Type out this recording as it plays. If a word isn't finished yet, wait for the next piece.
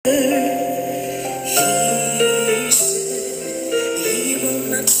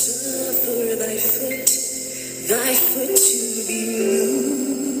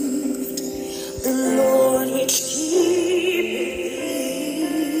The Lord which keepeth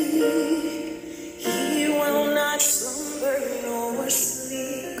thee, he will not slumber nor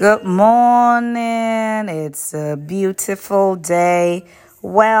sleep. Good morning. It's a beautiful day.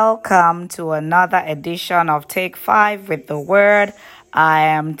 Welcome to another edition of Take 5 with the Word. I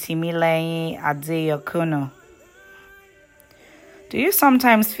am Timileyin Adeyokuno. Do you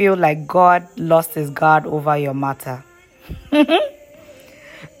sometimes feel like God lost his guard over your matter?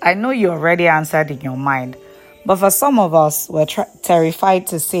 I know you already answered in your mind, but for some of us, we're terrified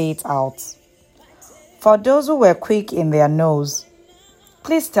to say it out. For those who were quick in their nose,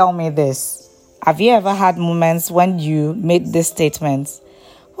 please tell me this. Have you ever had moments when you made this statement?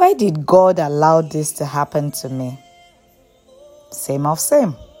 Why did God allow this to happen to me? Same of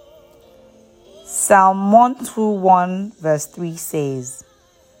same. Psalm 121 verse 3 says,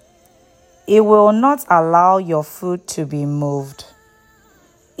 "He will not allow your foot to be moved.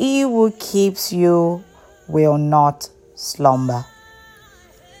 He who keeps you will not slumber."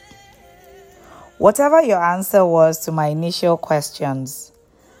 Whatever your answer was to my initial questions,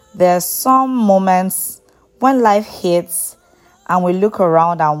 there are some moments when life hits and we look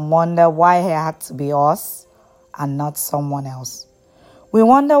around and wonder why it had to be us and not someone else. We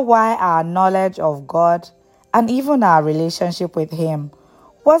wonder why our knowledge of God and even our relationship with Him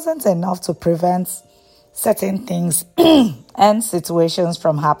wasn't enough to prevent certain things and situations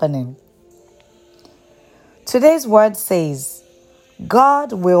from happening. Today's word says,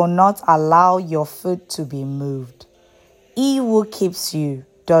 God will not allow your foot to be moved. He who keeps you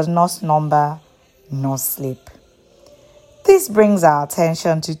does not slumber nor sleep. This brings our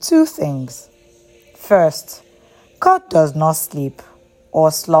attention to two things. First, God does not sleep or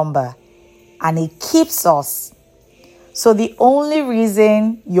slumber, and He keeps us. So the only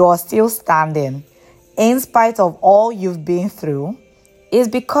reason you're still standing, in spite of all you've been through, is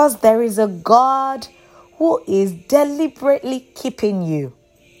because there is a God who is deliberately keeping you.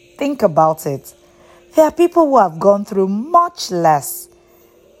 Think about it. There are people who have gone through much less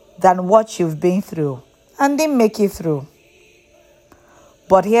than what you've been through and didn't make it through.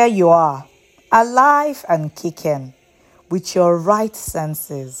 But here you are, alive and kicking, with your right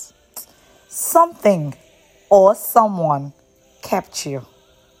senses. Something or someone kept you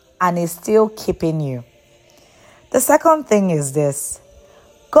and is still keeping you. The second thing is this: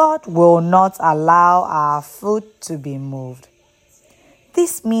 God will not allow our foot to be moved.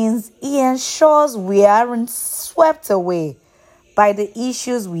 This means He ensures we aren't swept away by the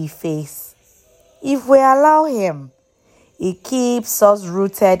issues we face. If we allow Him, He keeps us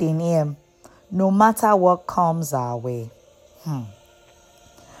rooted in Him, no matter what comes our way.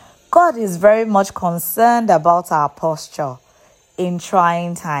 God is very much concerned about our posture in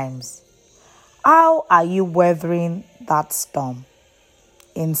trying times. How are you weathering that storm?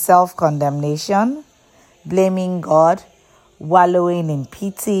 In self-condemnation, blaming God, wallowing in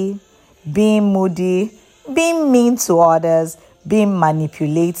pity, being moody, being mean to others, being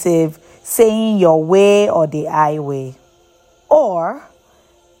manipulative, saying your way or the highway? Or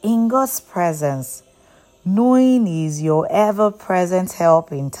in God's presence, knowing He is your ever-present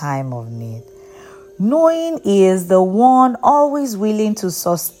help in time of need. Knowing He is the one always willing to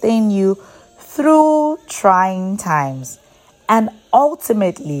sustain you through trying times. And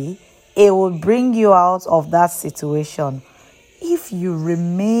ultimately, it will bring you out of that situation if you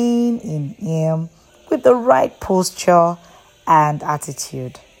remain in Him with the right posture and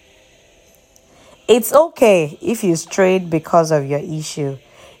attitude. It's okay if you strayed because of your issue.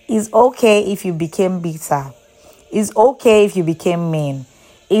 It's okay if you became bitter. It's okay if you became mean.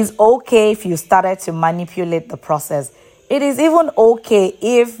 It's okay if you started to manipulate the process. It is even okay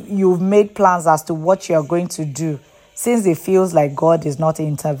if you've made plans as to what you're going to do, since it feels like God is not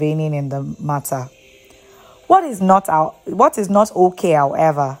intervening in the matter. What is not okay,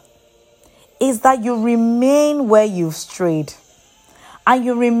 however, is that you remain where you've strayed and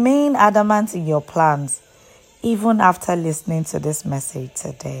you remain adamant in your plans, even after listening to this message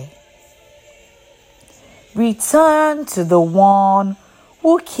today. Return to the one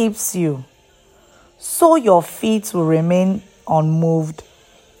who keeps you, so your feet will remain unmoved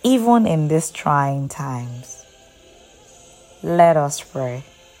even in these trying times. Let us pray.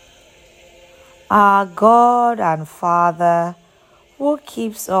 Our God and Father, who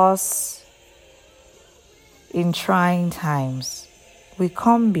keeps us in trying times, we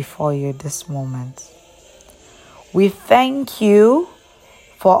come before you this moment. We thank you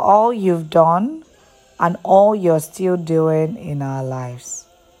for all you've done and all you're still doing in our lives.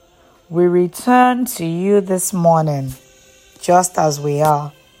 We return to you this morning just as we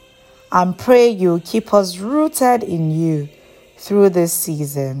are and pray you keep us rooted in you through this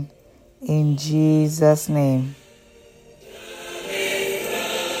season. In Jesus' name.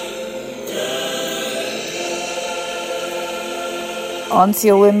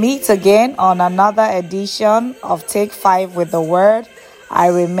 Until we meet again on another edition of Take 5 with the Word, I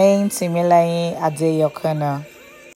remain Timileyin Adeyokuna.